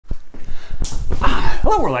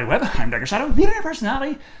Hello, World Wide Web. I'm Dr. Shado, the internet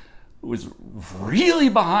personality who was really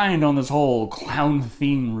behind on this whole clown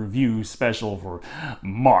theme review special for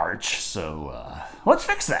March, so let's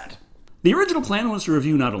fix that. The original plan was to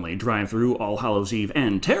review not only Drive-Thru, All Hallows Eve,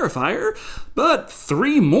 and Terrifier, but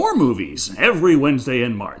 3 more movies every Wednesday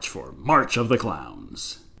in March for March of the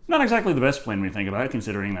Clowns. Not exactly the best plan when you think about it,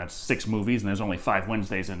 considering that's 6 movies and there's only 5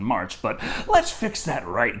 Wednesdays in March, but let's fix that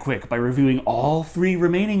right quick by reviewing all 3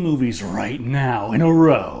 remaining movies right now in a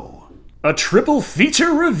row. A triple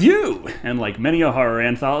feature review! And like many a horror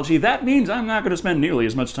anthology, that means I'm not going to spend nearly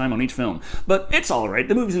as much time on each film. But it's alright,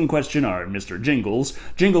 the movies in question are Mr. Jingles,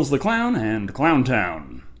 Jingles the Clown, and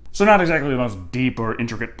ClownTown. So not exactly the most deep or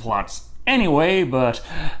intricate plots anyway, but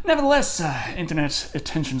nevertheless, internet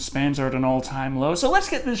attention spans are at an all-time low, so let's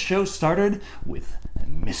get this show started with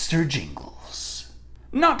Mr. Jingles.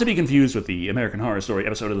 Not to be confused with the American Horror Story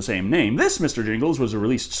episode of the same name, this Mr. Jingles was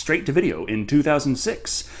released straight to video in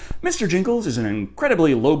 2006. Mr. Jingles is an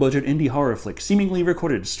incredibly low-budget indie horror flick, seemingly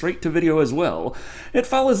recorded straight to video as well. It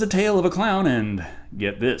follows the tale of a clown and,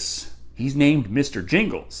 get this, he's named Mr.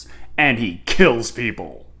 Jingles, and he kills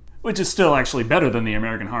people. Which is still actually better than the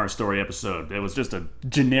American Horror Story episode. It was just a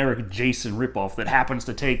generic Jason ripoff that happens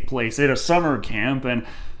to take place at a summer camp, and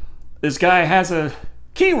this guy has a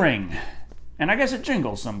key ring. And I guess it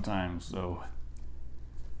jingles sometimes, so...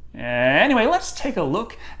 Anyway, let's take a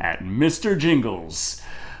look at Mr. Jingles,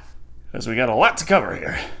 because we got a lot to cover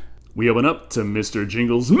here. We open up to Mr.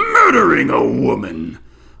 Jingles murdering a woman.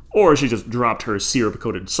 Or she just dropped her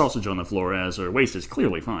syrup-coated sausage on the floor, as her waist is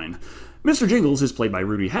clearly fine. Mr. Jingles is played by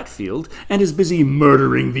Rudy Hatfield and is busy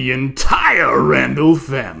murdering the entire Randall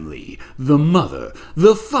family. The mother,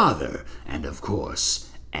 the father, and of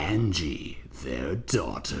course, Angie, their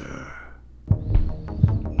daughter.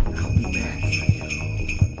 I'll be back for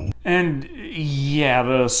you. And yeah,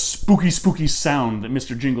 the spooky sound that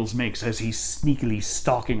Mr. Jingles makes as he's sneakily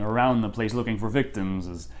stalking around the place looking for victims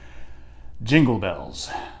is jingle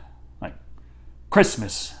bells. Like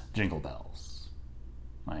Christmas jingle bells.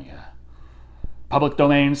 Like public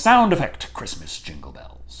domain sound effect Christmas jingle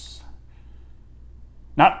bells.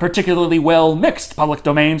 Not particularly well mixed public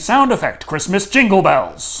domain sound effect Christmas jingle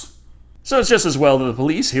bells. So it's just as well that the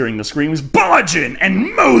police, hearing the screams, barge in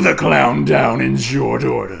and mow the clown down in short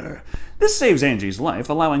order. This saves Angie's life,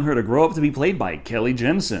 allowing her to grow up to be played by Kelly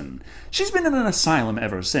Jensen. She's been in an asylum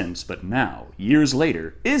ever since, but now, years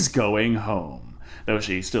later, is going home, though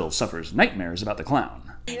she still suffers nightmares about the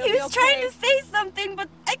clown. He was trying to say something, but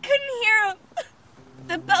I couldn't hear him.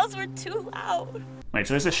 The bells were too loud. Wait,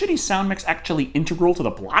 so is the shitty sound mix actually integral to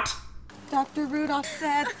the plot? Dr. Rudolph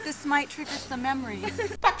said this might trigger some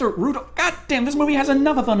memories. Dr. Rudolph, goddamn, this movie has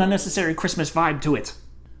enough of an unnecessary Christmas vibe to it.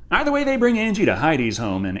 Either way, they bring Angie to Heidi's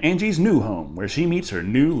home and Angie's new home, where she meets her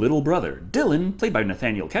new little brother, Dylan, played by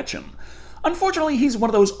Nathaniel Ketchum. Unfortunately, he's one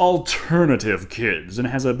of those alternative kids and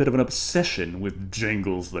has a bit of an obsession with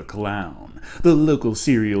Jingles the Clown, the local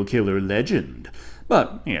serial killer legend.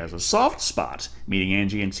 But he has a soft spot. Meeting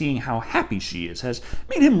Angie and seeing how happy she is has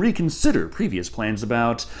made him reconsider previous plans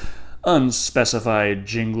about unspecified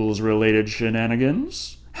Jingles-related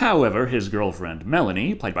shenanigans. However, his girlfriend,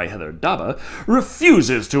 Melanie, played by Heather Daba,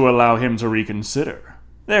 refuses to allow him to reconsider.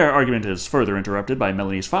 Their argument is further interrupted by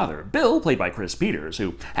Melanie's father, Bill, played by Chris Peters,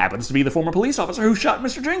 who happens to be the former police officer who shot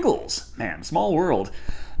Mr. Jingles. Man, small world.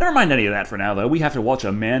 Never mind any of that for now, though. We have to watch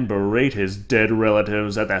a man berate his dead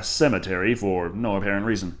relatives at the cemetery for no apparent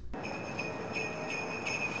reason.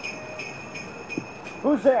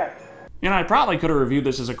 Who's there? You know, I probably could have reviewed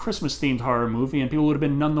this as a Christmas-themed horror movie and people would have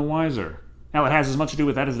been none the wiser. Hell, it has as much to do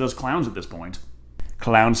with that as it does clowns at this point.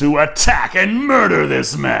 Clowns who attack and murder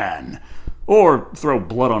this man! Or throw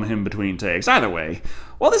blood on him between takes. Either way,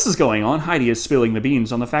 while this is going on, Heidi is spilling the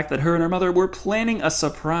beans on the fact that her and her mother were planning a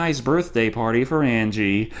surprise birthday party for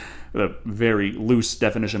Angie. A very loose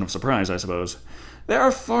definition of surprise, I suppose. There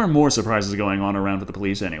are far more surprises going on around with the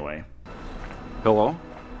police anyway. Hello?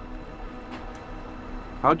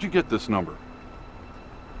 How'd you get this number?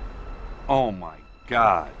 Oh my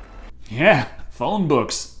God. Yeah, phone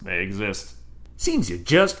books. They exist. Seems you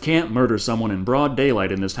just can't murder someone in broad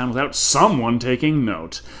daylight in this town without someone taking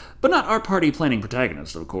note. But not our party-planning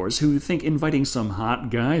protagonists, of course, who think inviting some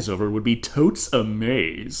hot guys over would be totes a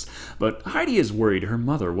maze. But Heidi is worried her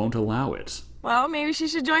mother won't allow it. Well, maybe she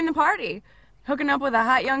should join the party. Hooking up with a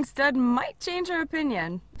hot young stud might change her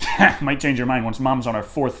opinion. Might change your mind once mom's on her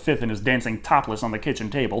 4th, 5th and is dancing topless on the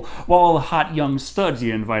kitchen table, while all the hot young studs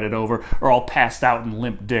you invited over are all passed out and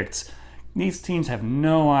limp-dicked. These teens have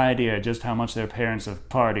no idea just how much their parents have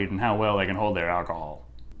partied and how well they can hold their alcohol.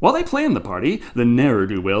 While they plan the party, the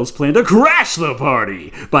ne'er-do-wells plan to crash the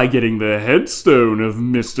party by getting the headstone of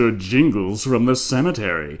Mr. Jingles from the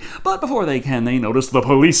cemetery. But before they can, they notice the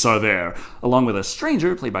police are there, along with a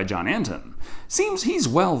stranger played by John Anton. Seems he's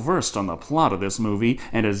well versed on the plot of this movie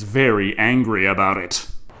and is very angry about it.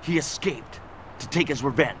 He escaped to take his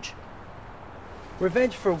revenge.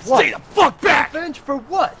 Revenge for what? Stay the fuck back! Revenge for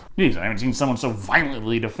what? Jeez, I haven't seen someone so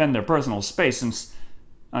violently defend their personal space since...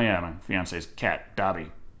 oh yeah, my fiance's cat, Dobby.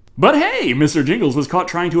 But hey, Mr. Jingles was caught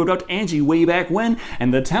trying to abduct Angie way back when,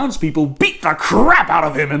 and the townspeople beat the crap out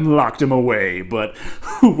of him and locked him away. But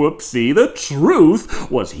whoopsie, the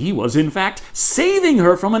truth was he was in fact saving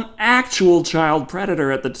her from an actual child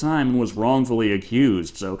predator at the time and was wrongfully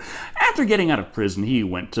accused. So after getting out of prison, he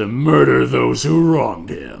went to murder those who wronged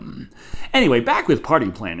him. Anyway, back with party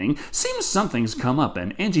planning, seems something's come up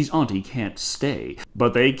and Angie's auntie can't stay.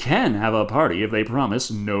 But they can have a party if they promise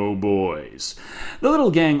no boys. The little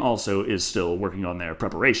gang also is still working on their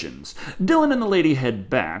preparations. Dylan and the lady head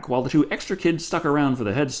back, while the two extra kids stuck around for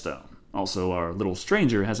the headstone. Also, our little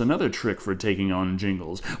stranger has another trick for taking on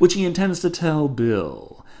Jingles, which he intends to tell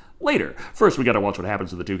Bill. Later, first we gotta watch what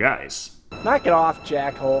happens to the two guys. Knock it off,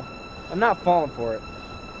 jackhole. I'm not falling for it.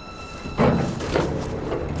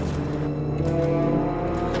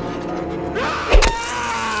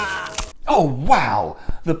 Oh, wow!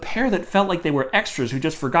 The pair that felt like they were extras who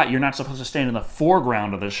just forgot you're not supposed to stand in the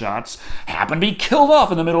foreground of the shots happened to be killed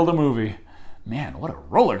off in the middle of the movie. Man, what a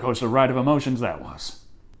roller coaster ride of emotions that was.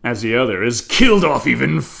 As the other is killed off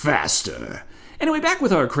even faster. Anyway, back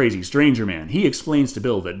with our crazy stranger man, he explains to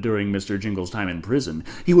Bill that during Mr. Jingles' time in prison,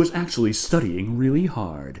 he was actually studying really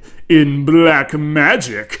hard in black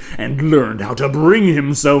magic and learned how to bring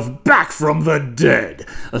himself back from the dead,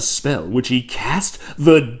 a spell which he cast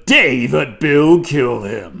the day that Bill killed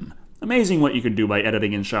him. Amazing what you can do by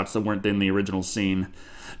editing in shots that weren't in the original scene.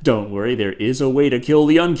 Don't worry, there is a way to kill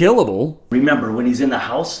the unkillable. Remember, when he's in the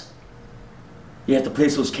house, you have to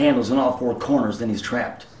place those candles in all four corners, then he's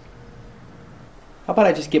trapped. How about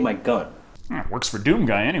I just get my gun? Works for Doom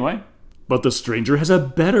Guy anyway. But the stranger has a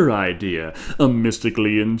better idea, a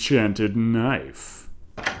mystically enchanted knife.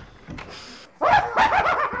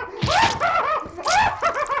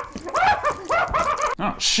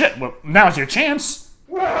 Oh shit, well now's your chance.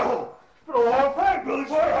 Well, it's been a long time, Billy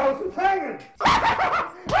Boy. How's it hanging?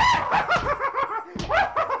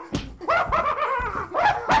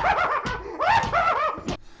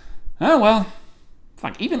 Oh well.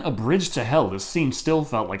 Fuck, even A Bridge to Hell, this scene still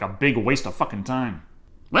felt like a big waste of fucking time.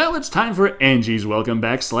 Well, it's time for Angie's welcome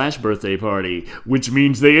back / birthday party, which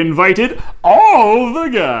means they invited all the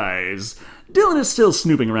guys. Dylan is still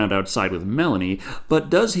snooping around outside with Melanie, but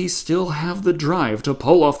does he still have the drive to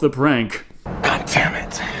pull off the prank? God damn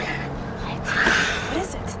it. What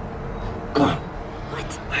is it? Go on.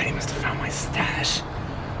 What? Heidi must have found my stash.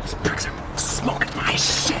 These pricks are smoking my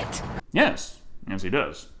shit. Yes, he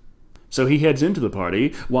does. So he heads into the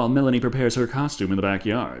party while Melanie prepares her costume in the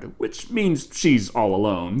backyard, which means she's all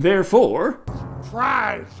alone. Therefore...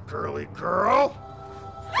 Surprise, girly girl.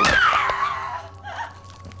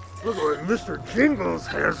 Look what Mr. Jingles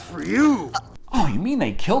has for you. Oh, you mean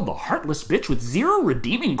they killed the heartless bitch with 0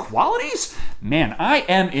 redeeming qualities? Man, I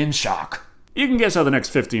am in shock. You can guess how the next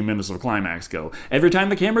 15 minutes of climax go. Every time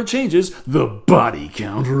the camera changes, the body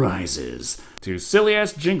count rises to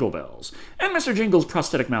silly-ass jingle bells. And Mr. Jingles'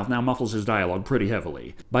 prosthetic mouth now muffles his dialogue pretty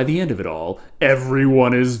heavily. By the end of it all,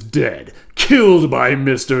 everyone is dead, killed by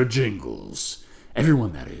Mr. Jingles.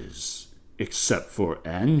 Everyone, that is, except for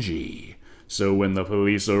Angie. So when the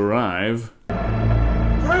police arrive...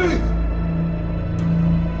 Freeze!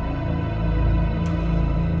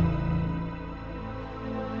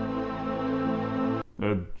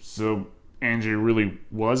 So Angie really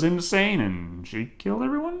was insane and she killed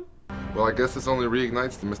everyone? Well, I guess this only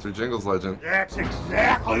reignites the Mr. Jingles legend. That's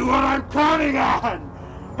exactly what I'm counting on!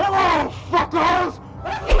 Hello, fuckers!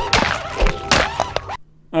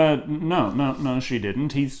 No, she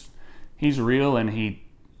didn't. He's real and he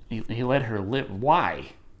let her live. Why?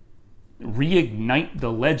 Reignite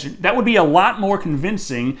the legend. That would be a lot more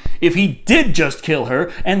convincing if he did just kill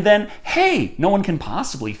her and then, hey, no one can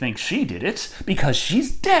possibly think she did it because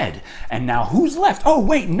she's dead. And now who's left? Oh,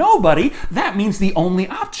 wait, nobody. That means the only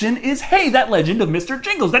option is, hey, that legend of Mr.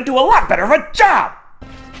 Jingles. That'd do a lot better of a job.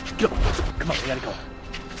 Go. Come on, we gotta go.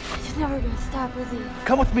 She's never gonna stop, is he?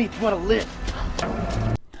 Come with me if you want to live.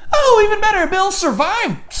 Oh, even better. Bill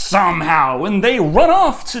survived somehow and they run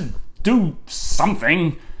off to do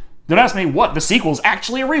something. Don't ask me what, the sequel's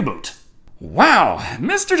actually a reboot. Wow,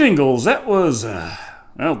 Mr. Jingles, that was,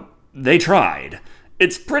 well, they tried.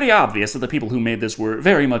 It's pretty obvious that the people who made this were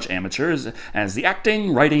very much amateurs, as the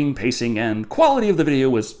acting, writing, pacing, and quality of the video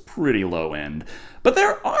was pretty low end. But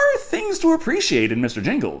there are things to appreciate in Mr.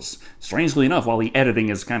 Jingles. Strangely enough, while the editing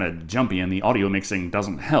is kind of jumpy and the audio mixing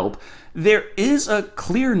doesn't help, there is a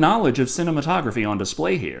clear knowledge of cinematography on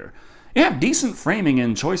display here. You have decent framing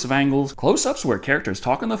and choice of angles, close-ups where characters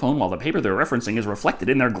talk on the phone while the paper they're referencing is reflected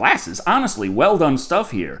in their glasses. Honestly, well done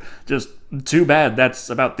stuff here. Just too bad that's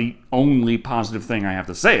about the only positive thing I have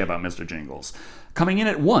to say about Mr. Jingles. Coming in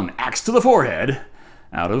at 1 axe to the forehead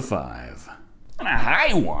out of 5. And a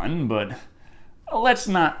high one, but let's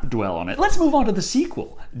not dwell on it. Let's move on to the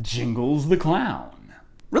sequel, Jingles the Clown.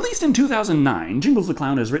 Released in 2009, Jingles the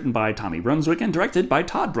Clown is written by Tommy Brunswick and directed by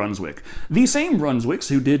Todd Brunswick, the same Brunswicks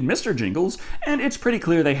who did Mr. Jingles, and it's pretty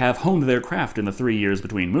clear they have honed their craft in the 3 years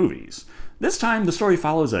between movies. This time, the story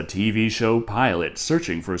follows a TV show pilot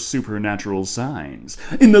searching for supernatural signs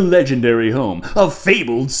in the legendary home of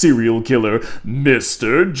fabled serial killer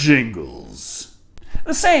Mr. Jingles.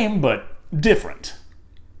 The same, but different.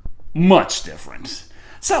 Much different.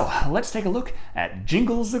 So, let's take a look at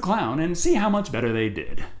Jingles the Clown and see how much better they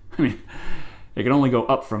did. I mean, it can only go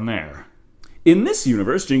up from there. In this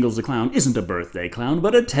universe, Jingles the Clown isn't a birthday clown,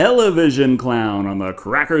 but a television clown on the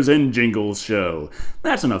Crackers and Jingles show.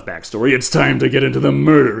 That's enough backstory, it's time to get into the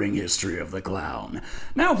murdering history of the clown.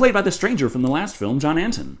 Now played by the stranger from the last film, John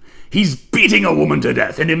Anton. He's beating a woman to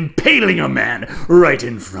death and impaling a man right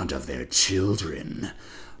in front of their children.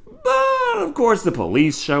 But, of course, the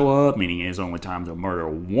police show up, meaning it's only time to murder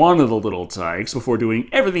one of the little tykes before doing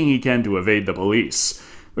everything he can to evade the police,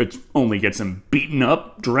 which only gets him beaten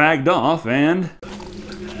up, dragged off, and...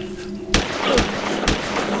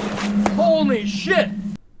 Holy shit!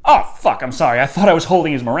 Oh, fuck, I'm sorry. I thought I was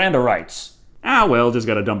holding his Miranda rights. Ah, well, just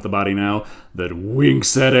gotta dump the body now. That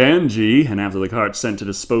winks at Angie, and after the cart's sent to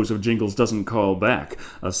dispose of, Jingles doesn't call back.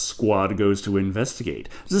 A squad goes to investigate,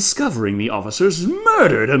 discovering the officers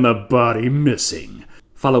murdered and the body missing.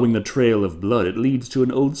 Following the trail of blood, it leads to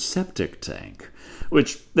an old septic tank,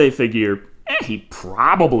 which they figure, he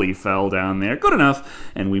probably fell down there. Good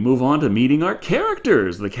enough. And we move on to meeting our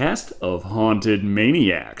characters, the cast of Haunted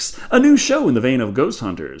Maniacs, a new show in the vein of Ghost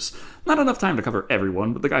Hunters. Not enough time to cover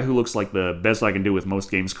everyone, but the guy who looks like the best I can do with most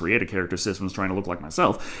games' creative character systems trying to look like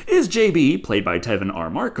myself is JB, played by Tevin R.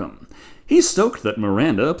 Markham. He's stoked that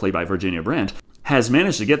Miranda, played by Virginia Brandt, has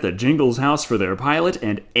managed to get the Jingles house for their pilot,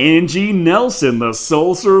 and Angie Nelson, the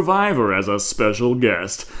sole survivor, as a special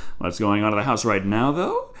guest. What's going on at the house right now,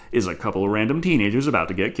 though, is a couple of random teenagers about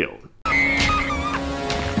to get killed.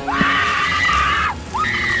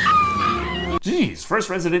 Geez, first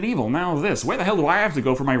Resident Evil, now this. Where the hell do I have to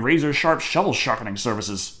go for my razor-sharp shovel sharpening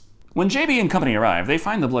services? When JB and company arrive, they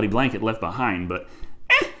find the bloody blanket left behind, but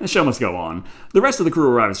the show must go on. The rest of the crew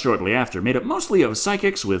arrives shortly after, made up mostly of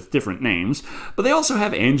psychics with different names, but they also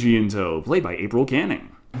have Angie in tow, played by April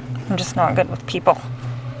Canning. I'm just not good with people.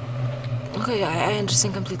 Okay, I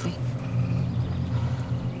understand completely.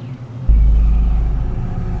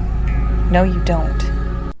 No, you don't.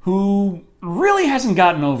 Who really hasn't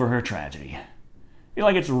gotten over her tragedy. I feel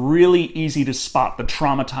like it's really easy to spot the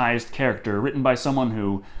traumatized character written by someone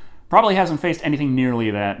who probably hasn't faced anything nearly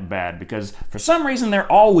that bad, because for some reason they're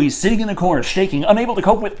always sitting in a corner, shaking, unable to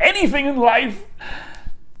cope with anything in life.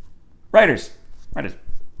 Writers.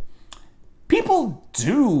 People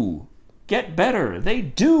do get better. They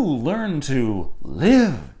do learn to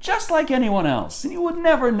live just like anyone else, and you would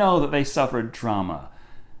never know that they suffered trauma.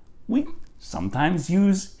 We sometimes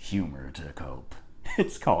use humor to cope.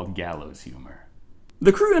 It's called gallows humor.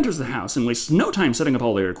 The crew enters the house and wastes no time setting up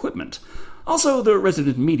all their equipment. Also, the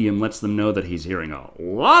resident medium lets them know that he's hearing a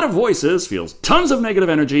lot of voices, feels tons of negative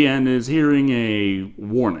energy, and is hearing a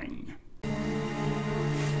warning.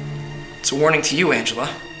 It's a warning to you, Angela.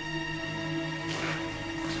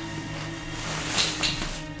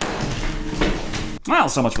 Well,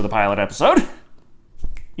 so much for the pilot episode.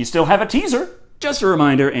 You still have a teaser. Just a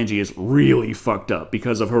reminder, Angie is really fucked up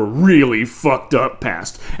because of her really fucked up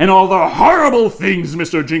past and all the horrible things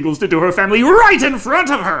Mr. Jingles did to her family right in front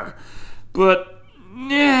of her. But,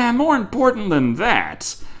 yeah, more important than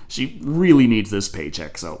that, she really needs this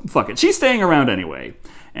paycheck, so fuck it. She's staying around anyway.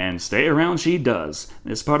 And stay around she does.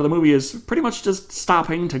 This part of the movie is pretty much just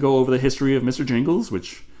stopping to go over the history of Mr. Jingles,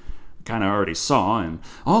 which we kind of already saw, and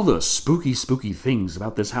all the spooky things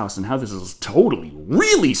about this house and how this is totally,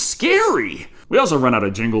 really scary. We also run out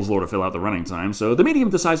of Jingles lore to fill out the running time, so the medium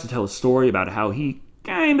decides to tell a story about how he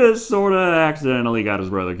kinda, sorta, accidentally got his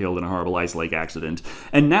brother killed in a horrible ice lake accident,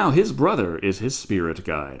 and now his brother is his spirit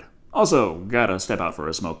guide. Also, gotta step out for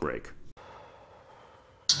a smoke break.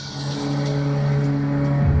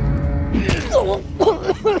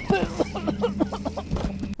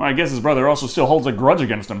 I guess his brother also still holds a grudge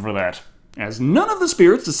against him for that, as none of the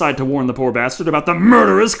spirits decide to warn the poor bastard about the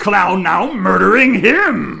murderous clown now murdering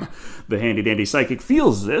him. The handy-dandy psychic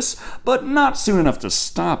feels this, but not soon enough to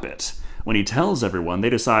stop it. When he tells everyone, they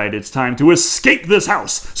decide it's time to escape this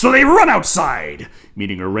house, so they run outside,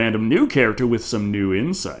 meeting a random new character with some new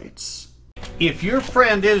insights. If your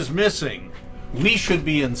friend is missing, we should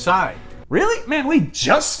be inside. Really? Man, we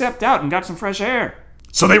just stepped out and got some fresh air.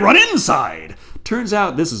 So they run inside! Turns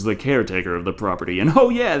out this is the caretaker of the property, and oh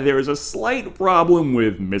yeah, there is a slight problem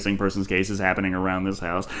with missing persons cases happening around this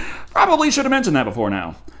house. Probably should have mentioned that before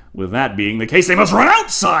now. With that being the case, they must run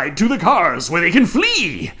outside to the cars where they can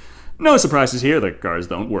flee! No surprises here, the cars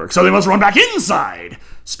don't work, so they must run back inside!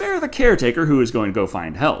 Spare the caretaker who is going to go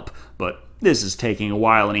find help, but this is taking a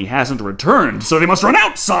while and he hasn't returned, so they must run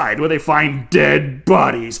outside where they find dead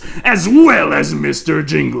bodies, as well as Mr.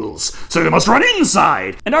 Jingles. So they must run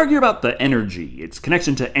inside and argue about the energy, its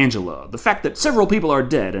connection to Angela, the fact that several people are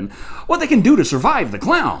dead, and what they can do to survive the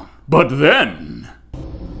clown. But then...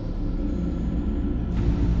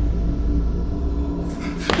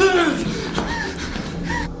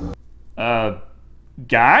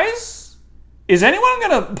 guys? Is anyone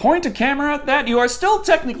gonna point a camera at that? You are still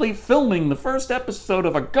technically filming the first episode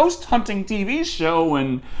of a ghost hunting TV show,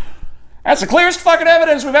 and that's the clearest fucking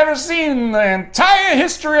evidence we've ever seen in the entire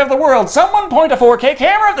history of the world. Someone point a 4K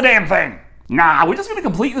camera at the damn thing! Nah, we're just gonna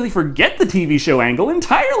completely forget the TV show angle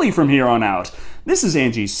entirely from here on out. This is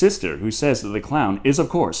Angie's sister, who says that the clown is, of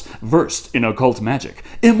course, versed in occult magic,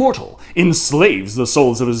 immortal, enslaves the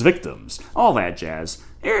souls of his victims, all that jazz.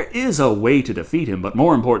 There is a way to defeat him, but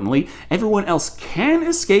more importantly, everyone else can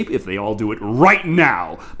escape if they all do it right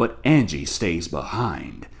now, but Angie stays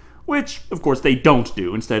behind. Which, of course, they don't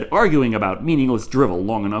do, instead arguing about meaningless drivel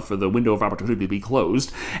long enough for the window of opportunity to be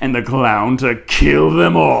closed, and the clown to kill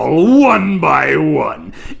them all, one by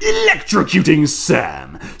one, electrocuting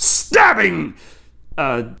Sam, stabbing...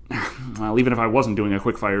 well, even if I wasn't doing a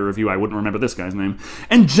quickfire review, I wouldn't remember this guy's name,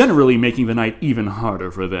 and generally making the night even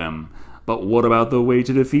harder for them. But what about the way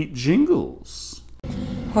to defeat Jingles?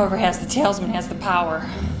 Whoever has the talisman has the power.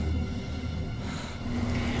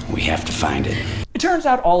 We have to find it. It turns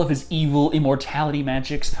out all of his evil immortality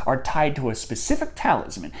magics are tied to a specific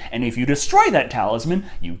talisman, and if you destroy that talisman,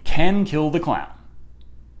 you can kill the clown.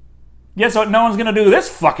 Guess what no one's gonna do this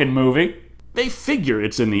fucking movie? They figure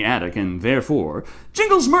it's in the attic, and therefore,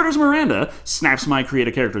 Jingles murders Miranda, snaps my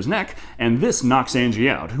creative character's neck, and this knocks Angie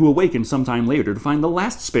out, who awakens sometime later to find the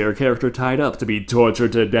last spare character tied up to be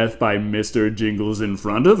tortured to death by Mr. Jingles in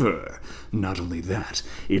front of her. Not only that,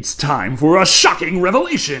 it's time for a shocking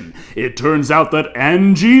revelation. It turns out that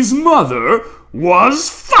Angie's mother was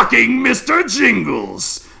fucking Mr.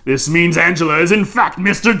 Jingles. This means Angela is in fact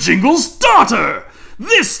Mr. Jingles' daughter.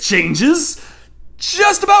 This changes...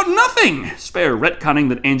 just about nothing! Spare retconning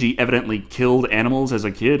that Angie evidently killed animals as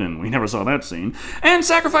a kid, and we never saw that scene, and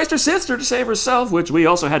sacrificed her sister to save herself, which we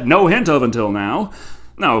also had no hint of until now.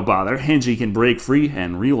 No bother, Angie can break free,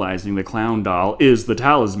 and realizing the clown doll is the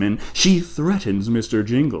talisman, she threatens Mr.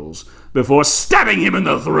 Jingles, before stabbing him in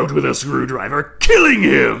the throat with a screwdriver, killing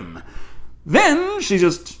him! Then she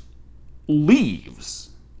just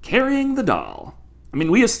leaves, carrying the doll. I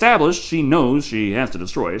mean, we established she knows she has to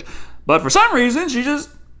destroy it, but for some reason, she just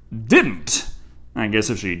didn't. I guess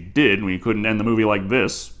if she did, we couldn't end the movie like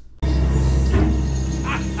this. He's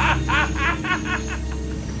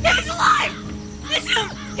alive! Listen,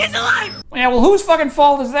 he's alive! Yeah, well, whose fucking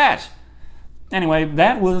fault is that? Anyway,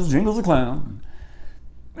 that was Jingles the Clown.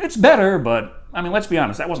 It's better, but, I mean, let's be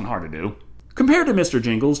honest, that wasn't hard to do. Compared to Mr.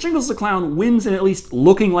 Jingles, Jingles the Clown wins in at least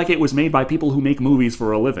looking like it was made by people who make movies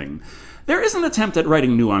for a living. There is an attempt at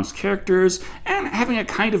writing nuanced characters and having a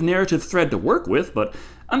kind of narrative thread to work with, but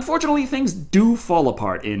unfortunately things do fall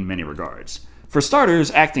apart in many regards. For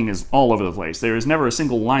starters, acting is all over the place. There is never a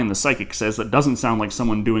single line the psychic says that doesn't sound like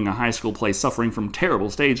someone doing a high school play suffering from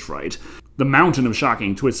terrible stage fright. The mountain of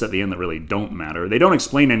shocking twists at the end that really don't matter. They don't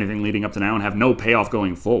explain anything leading up to now and have no payoff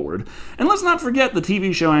going forward. And let's not forget the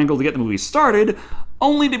TV show angle to get the movie started,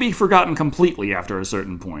 only to be forgotten completely after a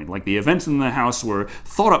certain point. Like the events in the house were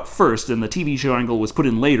thought up first and the TV show angle was put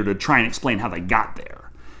in later to try and explain how they got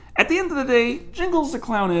there. At the end of the day, Jingles the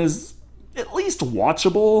Clown is at least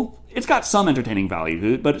watchable. It's got some entertaining value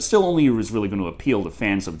to it, but it still only is really going to appeal to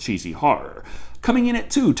fans of cheesy horror. Coming in at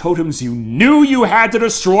 2 totems you knew you had to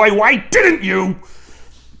destroy, why didn't you?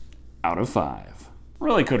 Out of 5.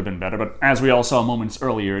 Really could have been better, but as we all saw moments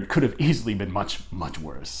earlier, it could have easily been much, much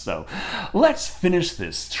worse. So let's finish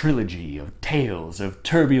this trilogy of tales of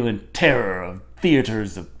turbulent terror of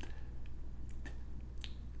theaters of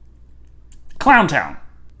ClownTown.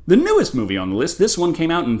 The newest movie on the list, this one came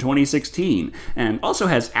out in 2016, and also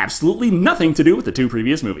has absolutely nothing to do with the two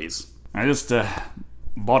previous movies. I just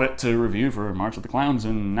bought it to review for March of the Clowns,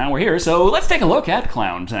 and now we're here, so let's take a look at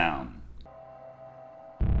ClownTown.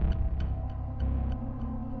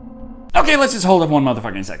 Okay, let's just hold up one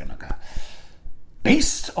motherfucking second, okay?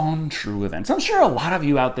 Based on true events. I'm sure a lot of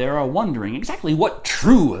you out there are wondering exactly what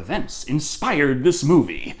true events inspired this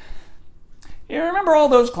movie. You remember all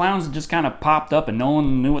those clowns that just kind of popped up and no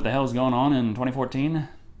one knew what the hell was going on in 2014?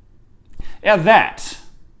 Yeah, that.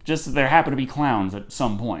 Just that there happened to be clowns at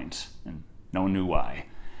some point, and no one knew why.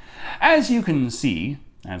 As you can see,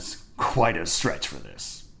 that's quite a stretch for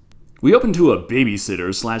this. We open to a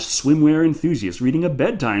babysitter slash swimwear enthusiast reading a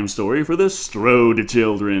bedtime story for the Strode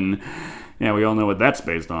children. Yeah, we all know what that's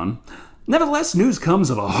based on. Nevertheless, news comes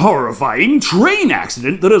of a horrifying train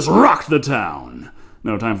accident that has rocked the town.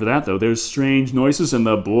 No time for that, though. There's strange noises, and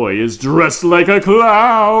the boy is dressed like a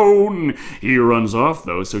clown. He runs off,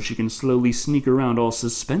 though, so she can slowly sneak around all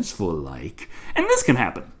suspenseful-like. And this can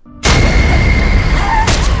happen.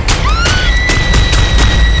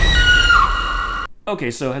 Okay,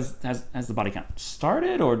 so has the body count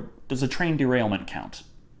started, or does a train derailment count?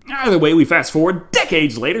 Either way, we fast forward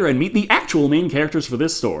decades later and meet the actual main characters for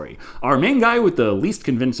this story. Our main guy with the least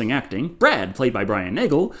convincing acting, Brad, played by Brian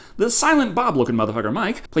Nagel, the silent Bob-looking motherfucker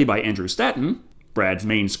Mike, played by Andrew Stanton, Brad's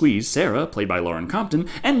main squeeze, Sarah, played by Lauren Compton,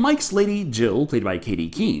 and Mike's lady, Jill, played by Katie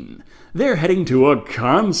Keene. They're heading to a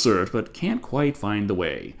concert, but can't quite find the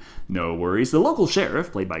way. No worries, the local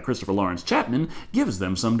sheriff, played by Christopher Lawrence Chapman, gives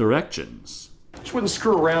them some directions. Just wouldn't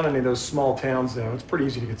screw around in any of those small towns, though. It's pretty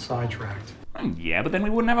easy to get sidetracked. Yeah, but then we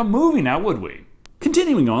wouldn't have a movie now, would we?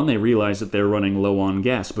 Continuing on, they realize that they're running low on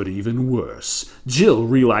gas, but even worse. Jill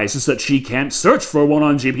realizes that she can't search for one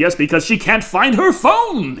on GPS because she can't find her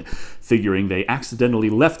phone! Figuring they accidentally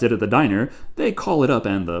left it at the diner, they call it up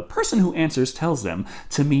and the person who answers tells them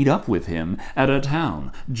to meet up with him at a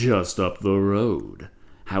town just up the road.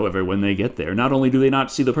 However, when they get there, not only do they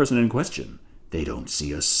not see the person in question, they don't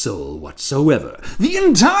see a soul whatsoever. The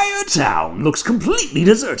entire town looks completely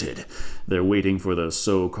deserted. They're waiting for the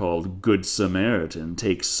so-called Good Samaritan.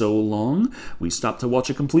 Takes so long, we stop to watch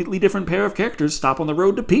a completely different pair of characters stop on the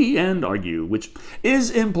road to pee and argue, which is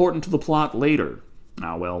important to the plot later.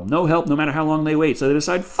 Ah, well, no help no matter how long they wait, so they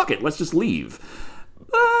decide, fuck it, let's just leave.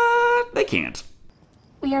 But they can't.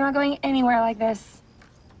 We are not going anywhere like this.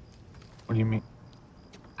 What do you mean?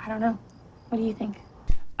 I don't know. What do you think?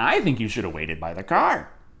 I think you should have waited by the car.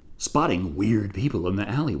 Spotting weird people in the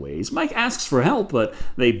alleyways, Mike asks for help, but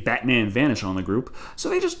they Batman vanish on the group, so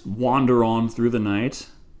they just wander on through the night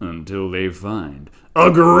until they find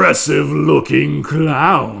aggressive-looking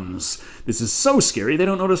clowns. This is so scary they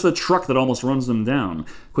don't notice the truck that almost runs them down,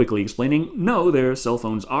 quickly explaining, no, their cell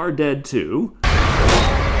phones are dead too.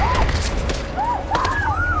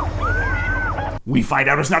 We find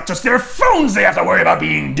out it's not just their phones they have to worry about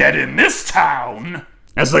being dead in this town,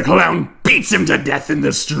 as the clown beats him to death in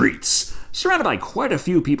the streets, surrounded by quite a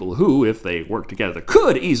few people who, if they worked together,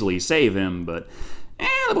 could easily save him, but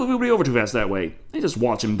the movie would be over too fast that way. They just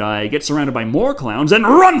watch him die, get surrounded by more clowns, and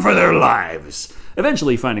run for their lives,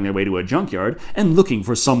 eventually finding their way to a junkyard and looking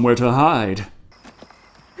for somewhere to hide.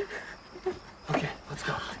 Okay, let's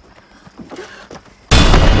go.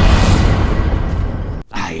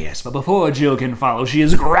 Ah yes, but before Jill can follow, she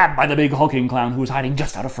is grabbed by the big hulking clown who is hiding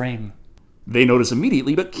just out of frame. They notice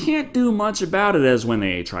immediately, but can't do much about it, as when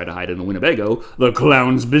they try to hide in the Winnebago, the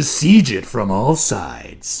clowns besiege it from all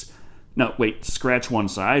sides. No, wait, scratch one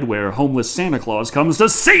side, where homeless Santa Claus comes to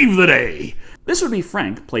save the day! This would be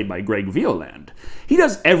Frank, played by Greg Violand. He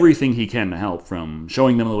does everything he can to help, from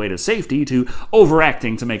showing them the way to safety to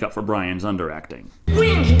overacting to make up for Brian's underacting.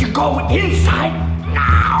 We need to go inside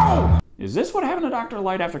now! Is this what happened to Dr.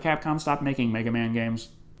 Light after Capcom stopped making Mega Man games?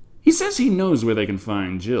 He says he knows where they can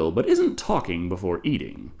find Jill, but isn't talking before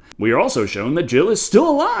eating. We are also shown that Jill is still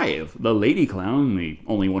alive. The lady clown, the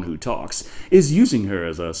only one who talks, is using her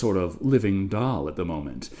as a sort of living doll at the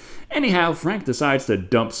moment. Anyhow, Frank decides to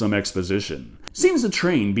dump some exposition. Seems the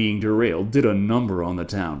train being derailed did a number on the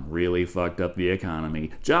town. Really fucked up the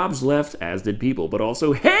economy. Jobs left, as did people, but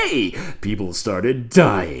also, hey! People started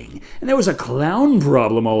dying. And there was a clown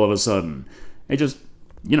problem all of a sudden. They just,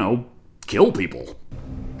 kill people.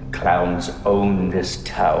 Clowns own this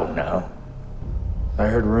town now. I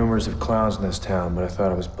heard rumors of clowns in this town, but I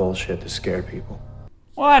thought it was bullshit to scare people.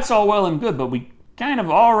 Well, that's all well and good, but we kind of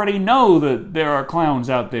already know that there are clowns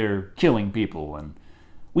out there killing people, and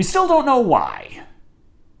we still don't know why.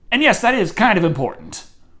 And yes, that is kind of important.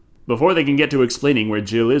 Before they can get to explaining where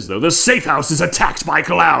Jill is, though, the safe house is attacked by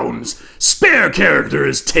clowns. Spare character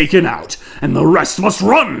is taken out, and the rest must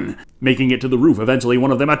run. Making it to the roof, eventually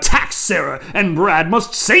one of them attacks Sarah, and Brad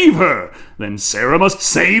must save her. Then Sarah must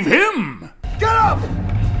save him. Get up!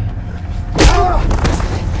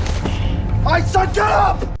 I said get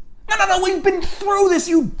up! No, we've been through this.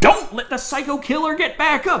 You don't let the psycho killer get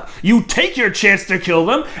back up. You take your chance to kill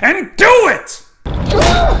them, and do it!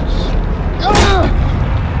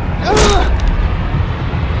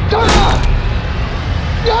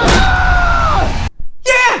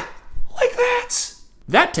 Yeah! Like that!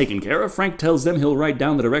 That taken care of, Frank tells them he'll write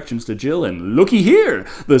down the directions to Jill, and looky here!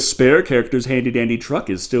 The spare character's handy-dandy truck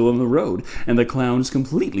is still on the road, and the clowns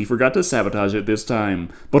completely forgot to sabotage it this time.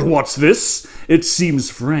 But what's this? It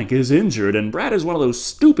seems Frank is injured, and Brad is one of those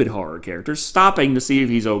stupid horror characters, stopping to see if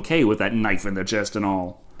he's okay with that knife in the chest and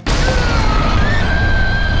all.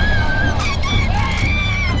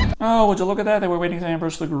 Oh, would you look at that? They were waiting to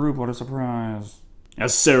ambush the group. What a surprise.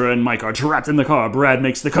 As Sarah and Mike are trapped in the car, Brad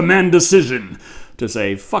makes the command decision to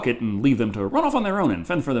say fuck it and leave them to run off on their own and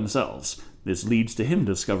fend for themselves. This leads to him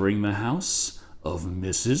discovering the house of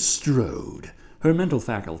Mrs. Strode. Her mental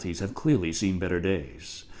faculties have clearly seen better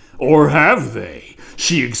days. Or have they?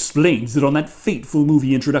 She explains that on that fateful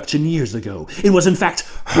movie introduction years ago, it was in fact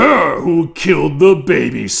her who killed the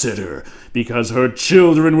babysitter, because her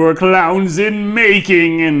children were clowns in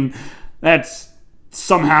making, and that's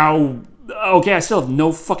somehow... Okay, I still have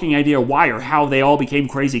no fucking idea why or how they all became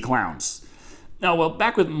crazy clowns. Now, well,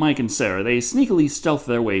 back with Mike and Sarah, they sneakily stealth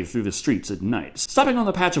their way through the streets at night, stopping on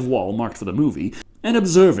the patch of wall marked for the movie, and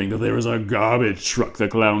observing that there is a garbage truck the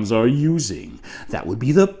clowns are using. That would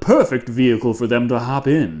be the perfect vehicle for them to hop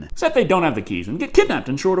in. Except they don't have the keys and get kidnapped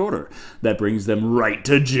in short order. That brings them right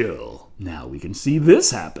to Jill. Now we can see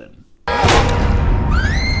this happen.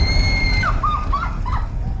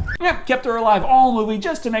 Yep, kept her alive all movie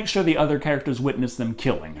just to make sure the other characters witness them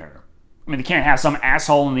killing her. I mean, they can't have some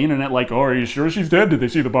asshole on the internet like, oh, are you sure she's dead? Did they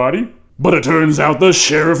see the body? But it turns out the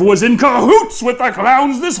sheriff was in cahoots with the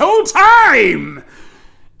clowns this whole time!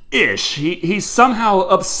 Ish. He's somehow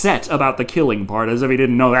upset about the killing part, as if he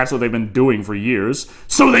didn't know that's what they've been doing for years.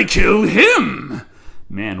 So they kill him!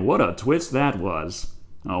 Man, what a twist that was.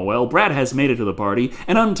 Oh well, Brad has made it to the party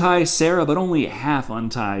and unties Sarah, but only half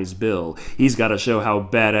unties Bill. He's got to show how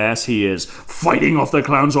badass he is, fighting off the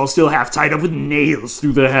clowns while still half tied up with nails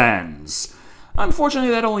through the hands.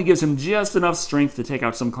 Unfortunately, that only gives him just enough strength to take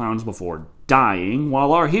out some clowns before dying,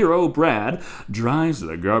 while our hero, Brad, drives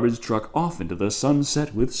the garbage truck off into the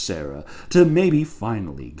sunset with Sarah to maybe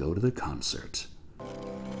finally go to the concert.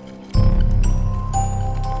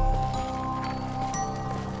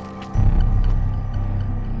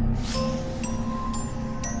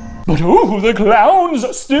 But oh, the clown's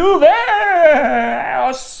are still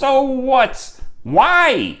there! So what?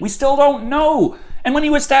 Why? We still don't know. And when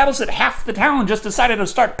you establish that half the town just decided to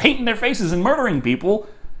start painting their faces and murdering people,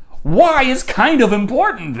 why is kind of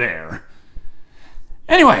important there.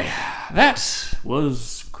 Anyway, that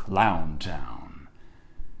was ClownTown.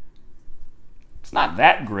 It's not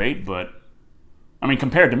that great, but I mean,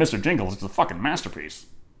 compared to Mr. Jingles, it's a fucking masterpiece.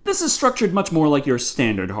 This is structured much more like your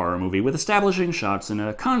standard horror movie, with establishing shots and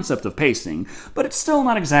a concept of pacing, but it's still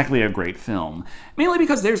not exactly a great film, mainly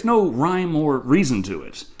because there's no rhyme or reason to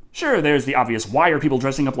it. Sure, there's the obvious why are people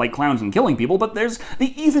dressing up like clowns and killing people, but there's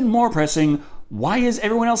the even more pressing why is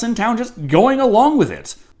everyone else in town just going along with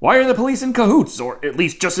it? Why are the police in cahoots, or at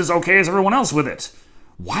least just as okay as everyone else with it?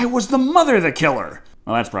 Why was the mother the killer?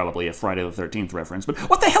 Well, that's probably a Friday the 13th reference, but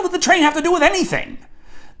what the hell did the train have to do with anything?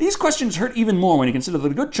 These questions hurt even more when you consider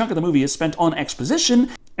that a good chunk of the movie is spent on exposition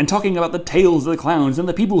and talking about the tales of the clowns and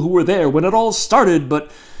the people who were there when it all started,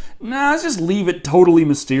 but nah, let's just leave it totally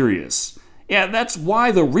mysterious. Yeah, that's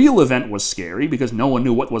why the real event was scary, because no one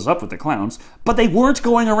knew what was up with the clowns, but they weren't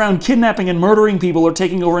going around kidnapping and murdering people or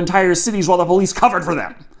taking over entire cities while the police covered for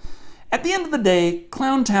them. At the end of the day,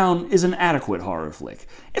 ClownTown is an adequate horror flick.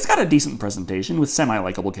 It's got a decent presentation with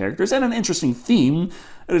semi-likable characters and an interesting theme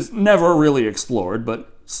that is never really explored,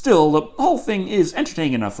 but still, the whole thing is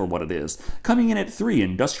entertaining enough for what it is, coming in at 3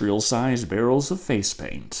 industrial-sized barrels of face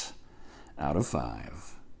paint out of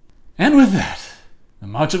 5. And with that, the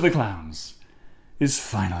March of the Clowns is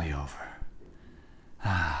finally over.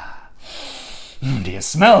 Do you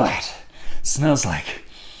smell that? Smells like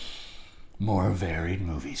more varied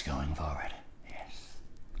movies going forward.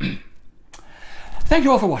 Yes. Thank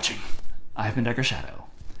you all for watching. I've been Decker Shado.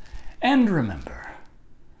 And remember,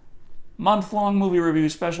 month-long movie review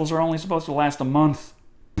specials are only supposed to last a month.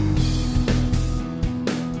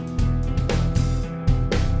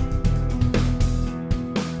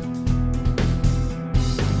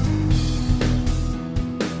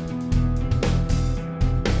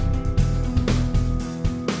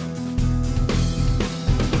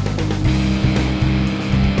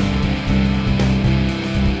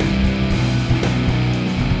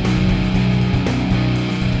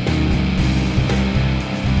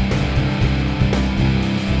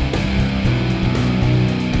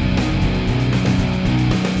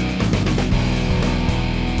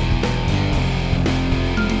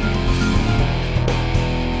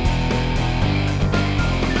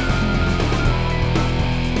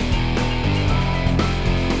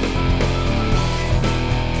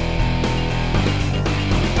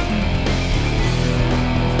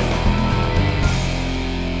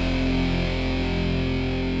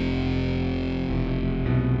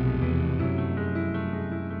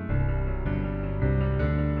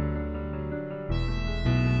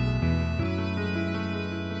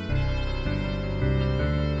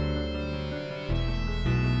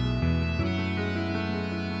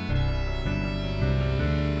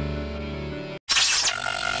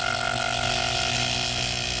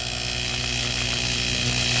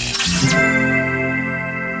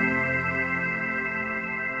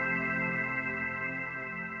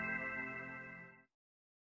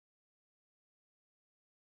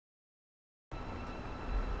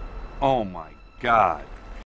 Oh my God.